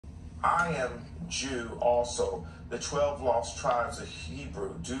I am Jew also. The 12 lost tribes of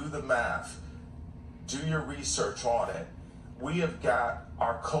Hebrew. Do the math. Do your research on it. We have got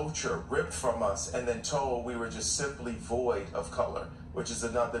our culture ripped from us and then told we were just simply void of color, which is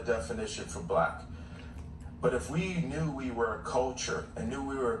another definition for black. But if we knew we were a culture and knew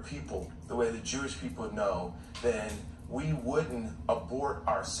we were a people, the way the Jewish people know, then we wouldn't abort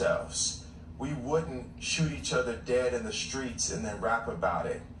ourselves. We wouldn't shoot each other dead in the streets and then rap about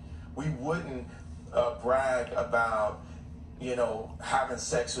it. We wouldn't brag about, you know, having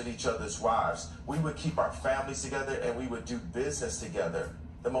sex with each other's wives. We would keep our families together and we would do business together.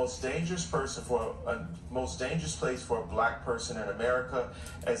 The most dangerous place for a black person in America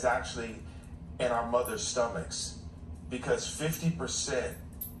is actually in our mother's stomachs, because 50%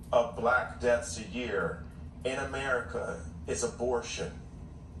 of black deaths a year in America is abortion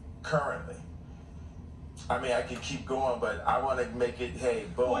currently. I mean, I could keep going, but I want to make it, hey,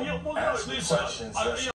 boom, ask me questions.